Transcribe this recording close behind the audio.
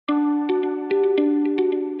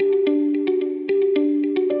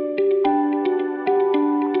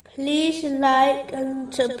like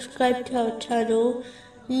and subscribe to our channel.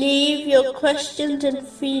 Leave your questions and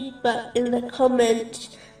feedback in the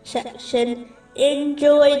comments section.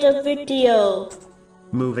 Enjoy the video.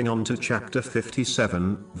 Moving on to chapter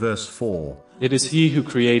 57, verse 4. It is He who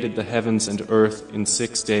created the heavens and earth in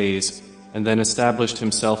 6 days, and then established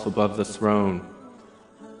Himself above the throne.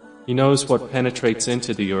 He knows what penetrates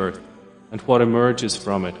into the earth, and what emerges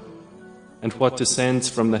from it, and what descends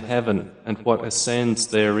from the heaven, and what ascends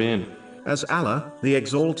therein. As Allah, the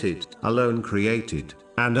Exalted, alone created,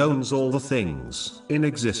 and owns all the things in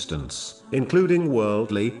existence, including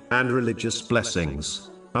worldly and religious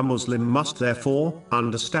blessings, a Muslim must therefore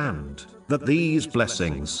understand that these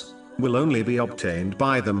blessings will only be obtained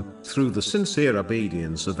by them through the sincere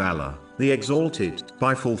obedience of Allah, the Exalted,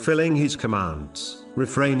 by fulfilling His commands,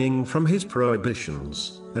 refraining from His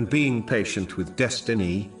prohibitions, and being patient with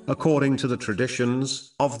destiny, according to the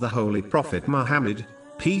traditions of the Holy Prophet Muhammad,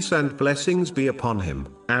 peace and blessings be upon him,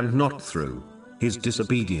 and not through his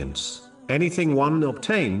disobedience. Anything one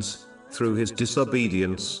obtains through his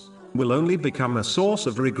disobedience will only become a source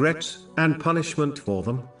of regret and punishment for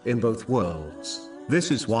them in both worlds.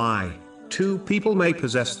 This is why two people may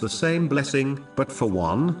possess the same blessing, but for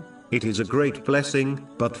one, it is a great blessing,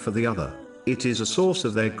 but for the other, it is a source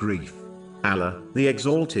of their grief. Allah, the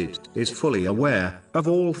Exalted, is fully aware of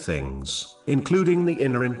all things, including the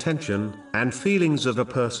inner intention and feelings of a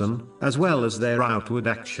person, as well as their outward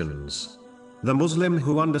actions. The Muslim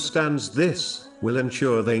who understands this will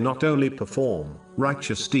ensure they not only perform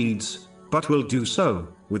righteous deeds, but will do so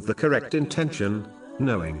with the correct intention,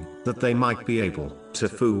 knowing that they might be able to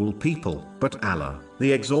fool people. But Allah,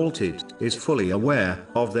 the Exalted, is fully aware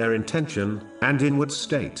of their intention and inward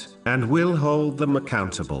state, and will hold them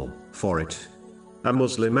accountable for it. A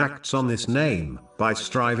Muslim acts on this name by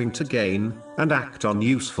striving to gain and act on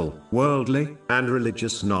useful, worldly, and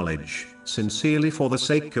religious knowledge, sincerely for the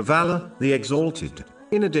sake of Allah, the Exalted.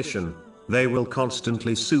 In addition, they will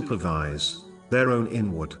constantly supervise their own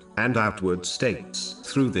inward and outward states.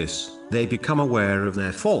 Through this, they become aware of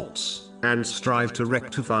their faults and strive to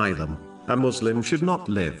rectify them. A Muslim should not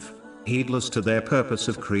live heedless to their purpose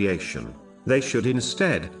of creation. They should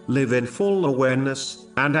instead live in full awareness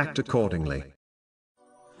and act accordingly.